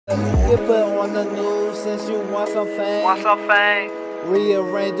Get put on the news since you want some fame.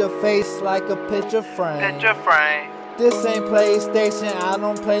 Rearrange your face like a picture frame. This ain't PlayStation, I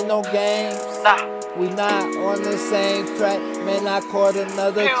don't play no games. We not on the same track, man, I caught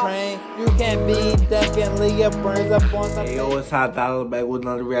another train. You can't be thinking Leah burns up on the. Hey yo, it's Hak Dolla back with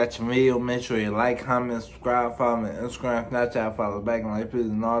another reaction video. Make sure you like, comment, subscribe, follow me on Instagram, Snapchat, follow back and like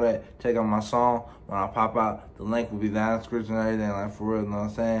pictures and all that. Check out my song when I pop out. The link will be down in the description and everything, like for real, you know what I'm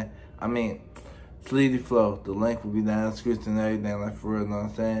saying? I mean, Sleety Flow. The link will be down in the description and everything, like for real, you know what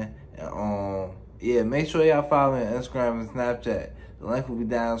I'm saying? And yeah, make sure y'all follow me on Instagram and Snapchat. The link will be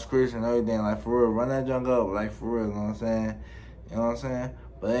down in the description and everything, like for real. Run that junk up, like for real, you know what I'm saying? You know what I'm saying?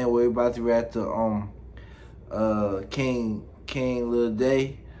 But anyway, we about to react to King Lil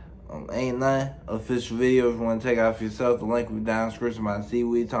Day. Ain't Nothing official video. If you want to check out for yourself, the link will be down in the description. About see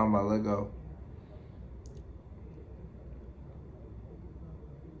what you talking about. Let go.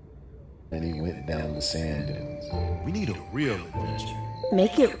 And he went down the sand dunes. We need a real adventure.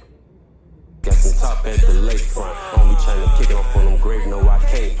 Make it. Got some top at the lakefront. Only trying to kick it off on them grave, no I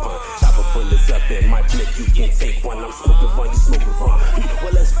can't punt. Chopper bullets up at my clip, you can take one. I'm smoking fun, you smoking fun.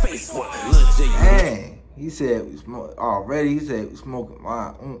 Well, let's face one. Lil J. Dang, he said we smoke already. He said we smoking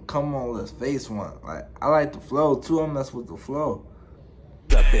one. Come on, let's face one. Like I like the flow too. I mess with the flow.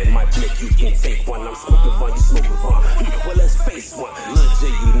 Up at my clip, you can take one. I'm smoking fun, you smoking fun. Well, let's face one. Lil J,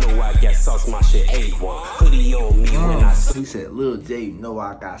 you know I got sauce, my shit A1. Hoodie on me when I. He said, Lil J, you know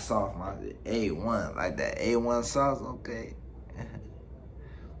I got sauce, my shit A1. Like that A1 sauce, okay.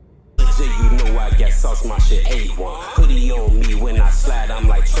 Lil J, you know I got sauce, my shit A1. Hoodie on me when I slide, I'm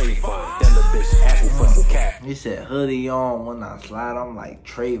like Trayvon. That little bitch asked me for some cash. He said, hoodie on when I slide, I'm like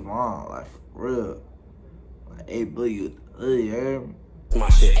Trayvon, like for real. Like, hey, boy, you hoodie, you heard me? My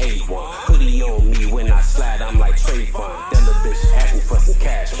shit A1. Hoodie on me when I slide, I'm like Trayvon. That little bitch asked me for some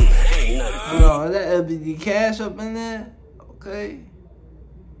cash. Ain't nothing. Hold on, is that LBD cash up in there? Okay.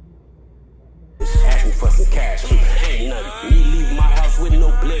 Ask me for some cash. Ain't nothing. Me leave my house with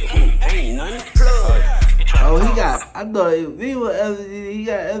no blick. Ain't nothing. Oh, he got, I thought if he was LBD, he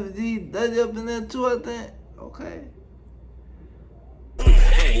got LBD Duddy up in there too, I think. Okay.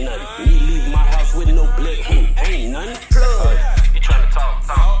 Ain't nothing. Me leave my house with no blick. Ain't nothing. Trying to talk.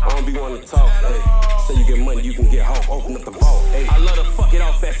 I don't be wanting to talk. Hey. So you get money, you can get home. Open up the vault. Hey. I love to fuck it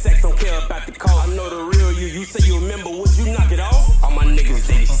off that sex, don't care about the call. I know the real you. You say you remember, would you knock it off? All my niggas,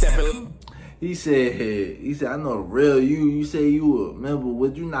 they stepping. He said, I know the real you. You say you will remember,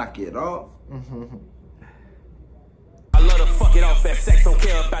 would you knock it off? I love to fuck it off that sex, don't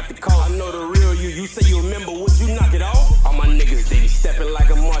care about the call. I know the real you. You say you remember, would you knock it off? All my niggas, they stepping like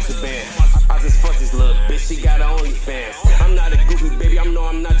a marching band. I just fucked this little bitch, she got her OnlyFans. I'm not a goofy baby, I know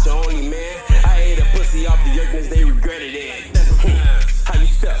I'm not your only man. I ate a pussy off the yerkness, they regretted it. How you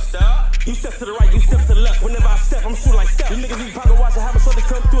step? You step to the right, you step to the left. Whenever I step, I'm shooting like step. You niggas need pocket watch and have a shorty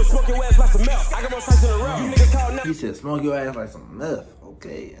come through and smoke your ass like some meth. I got more sights in the road. You niggas call now. He said, smoke your ass like some meth.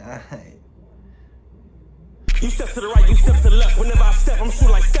 Okay, alright. You step to the right, you step to the left. Whenever I step, I'm shooting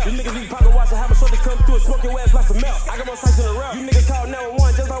like step. You niggas need pocket watch and have a shorty come through and smoke your ass like some meth. I got more sights in the road. You niggas call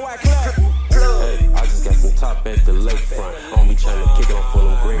 911 just like white club. Hey, I just got some top at the lakefront. Don't be trying to kick it off on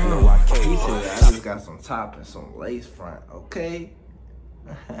them grave, no I can't. He said, I just got some top and some lace front. Okay.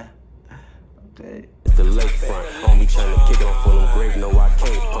 Okay. The lakefront, don't be trying to kick it off on them grave, no I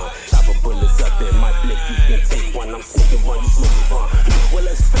can't punt. Chopper bullets up in my blick, you can take one. I'm smoking one, you smoking one. Well,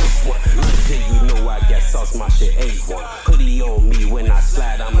 let's face one. Lil J, you know I got sauce, my shit A1. Hoodie on me when I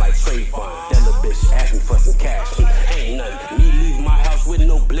slide, I'm like Trayvon. That little bitch asked me for some cash. Ain't nothing. Me leave my house with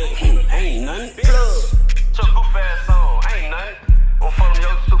no blick. Ain't nothing. It's your goof ass song. Ain't nothing. Don't follow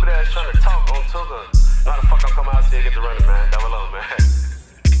your stupid ass trying to talk on Tugger. Now the fuck I'm coming out here, get the running, man. Double up, man.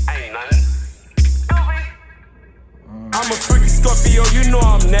 Ain't nothing. I'm a freaky Scorpio, you know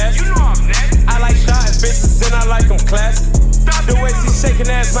I'm nasty. I like dot bitches and I like them classy. The way she shaking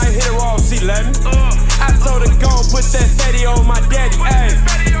ass might hit her off, she let me. I told her, go and put that fatty on my daddy.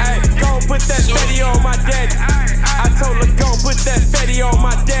 Ay, go and put that fatty on my daddy. I told her, go and put that fatty on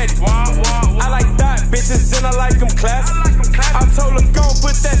my daddy. I like dot bitches and I like them classy. I told her, go and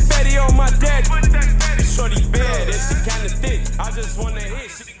put that fatty on my daddy. Shorty bad and she kinda thick. I just wanna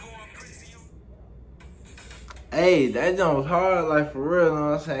hit. Hey, that jump was hard, like for real, you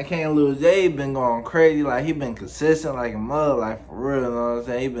know what I'm saying? King Lil J been going crazy, like he been consistent like a mother, like for real, you know what I'm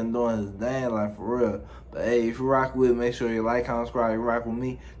saying? He been doing his thing, like for real. But hey, if you rock with it, make sure you like, comment, subscribe. You rock with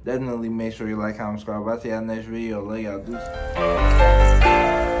me, definitely make sure you like, comment, subscribe. I'll see y'all next video. Love y'all, deuces.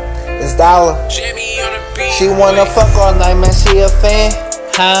 It's Dolla. She wanna fuck all night, man, she a fan.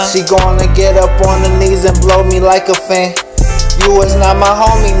 She gonna get up on her knees and blow me like a fan. You was not my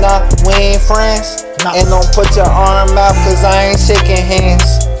homie, nah, we ain't friends. And don't put your arm out, cause I ain't shaking hands.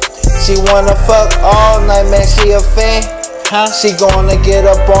 She wanna fuck all night, man, she a fan. She gonna get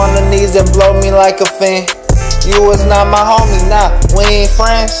up on her knees and blow me like a fan. You was not my homie, nah, we ain't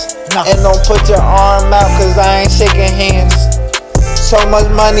friends. And don't put your arm out, cause I ain't shaking hands. So much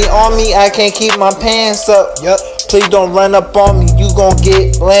money on me, I can't keep my pants up. Please don't run up on me, you gon'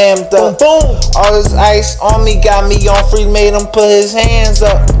 get lammed up. All this ice on me got me on free, made him put his hands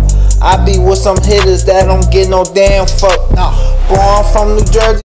up. I be with some hitters that don't get no damn fuck. Boy, I'm from New Jersey.